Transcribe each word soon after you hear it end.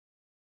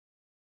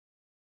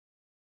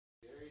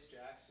Darius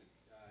Jackson,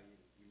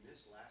 you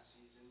missed last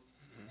season.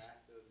 You're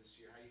back though this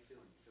year. How you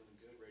feeling? You feeling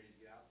good? Ready to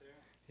get out there?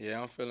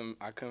 Yeah,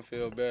 I couldn't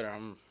feel better.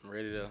 I'm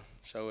ready to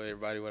show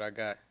everybody what I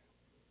got.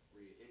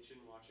 Were you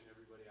itching watching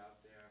everybody out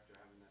there after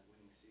having that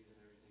winning season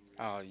and everything? Were you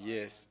on Oh the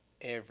yes,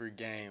 sideline? every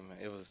game.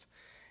 It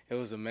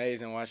was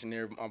amazing watching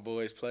my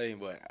boys play,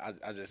 but I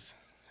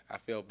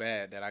felt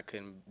bad that I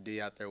couldn't be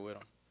out there with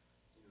them.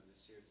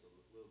 This year it's a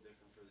little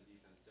different for the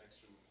defense.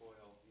 Dexter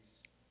McCoyle,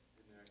 he's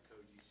in there at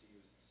co-DC. He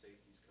was the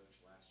safeties coach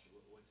last year.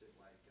 What's it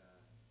like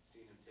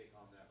seeing him take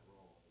on that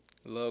role?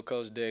 Love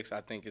Coach Dex. I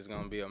think it's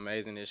gonna be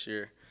amazing this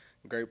year.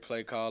 Great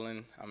play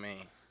calling. I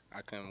mean,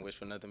 I couldn't wish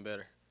for nothing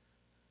better.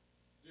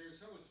 Darius,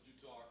 how much did you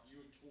talk?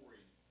 You and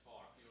Tori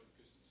talk, because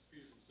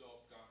Spears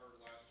himself got hurt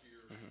last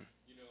year. hmm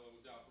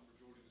Was out for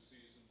majority of the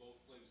season.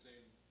 Both play the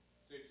same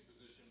safety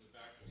position in the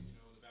back, in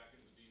the back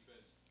end of the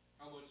defense.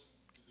 How much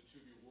did the two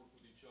of you work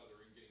with each other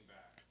in getting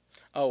back?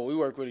 Oh, we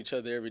work with each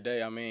other every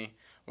day. I mean,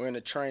 we're in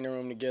the training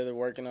room together,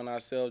 working on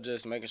ourselves,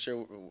 just making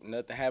sure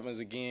nothing happens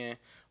again.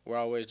 We're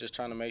always just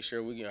trying to make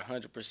sure we get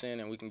 100%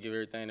 and we can give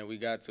everything that we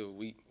got to.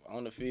 We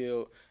on the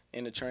field,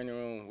 in the training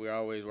room, we're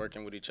always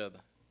working with each other.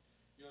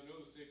 I know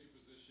the safety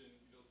position,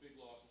 big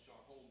loss in Sean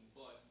Holden,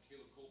 but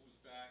Caleb Cope is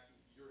back.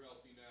 You're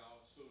healthy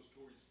now. So is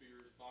Tori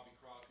Spears, Bobby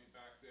Crosby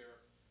back there.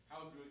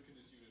 How good can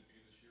this unit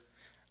be this year?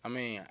 I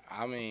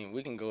mean,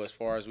 we can go as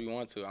far as we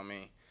want to. I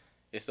mean,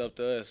 it's up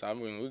to us. I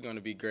mean, we're going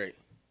to be great.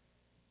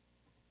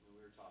 We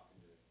were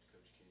talking to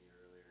Coach Kinney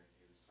earlier, and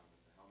he was talking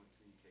about the helmet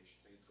communication,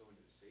 saying it's going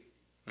to the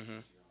safety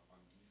hmm this year on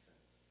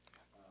defense.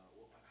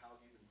 How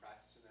have you been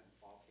practicing that in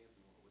fall camp,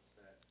 and what's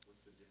that?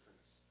 What's the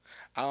difference?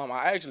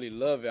 I actually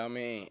love it. I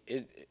mean,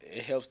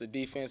 it helps the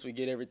defense. We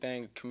get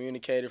everything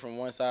communicated from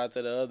one side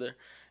to the other,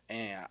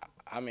 and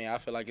I mean, I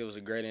feel like it was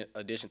a great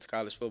addition to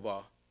college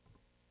football.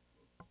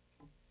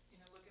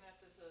 Looking at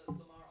this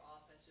Lamar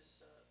offense,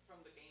 just from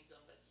the game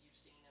film that you've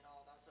seen and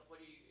all that stuff, what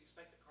do you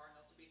expect the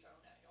Cardinals to be thrown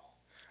at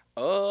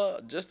y'all?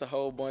 Just a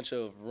whole bunch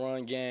of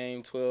run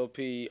game,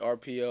 12P,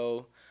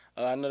 RPO.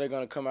 I know they're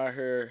gonna come out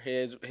here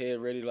head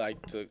ready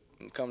like to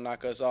come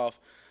knock us off.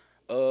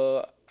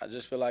 I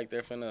just feel like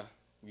they're finna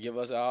give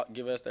us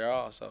their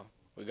all. So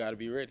we gotta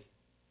be ready.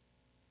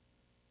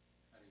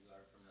 How do you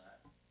guard from not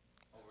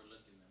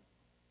overlooking them?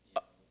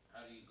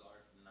 How do you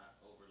guard from not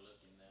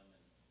overlooking them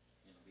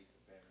and be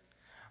prepared?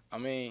 I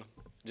mean,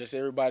 just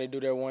everybody do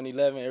their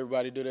 111,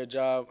 everybody do their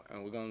job,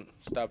 and we're gonna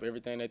stop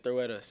everything they throw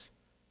at us.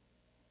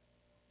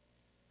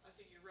 I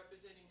see you're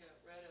representing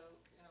Red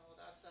Oak and all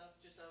that stuff.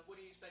 Just what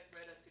do you expect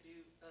Red Oak to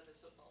do this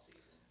football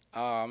season?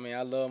 I mean,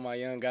 I love my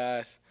young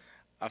guys.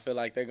 I feel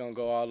like they're gonna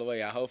go all the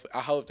way. I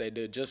hope they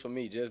do, just for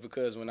me, just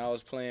because when I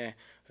was playing,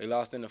 we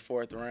lost in the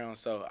fourth round.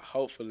 So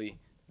hopefully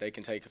they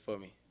can take it for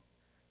me.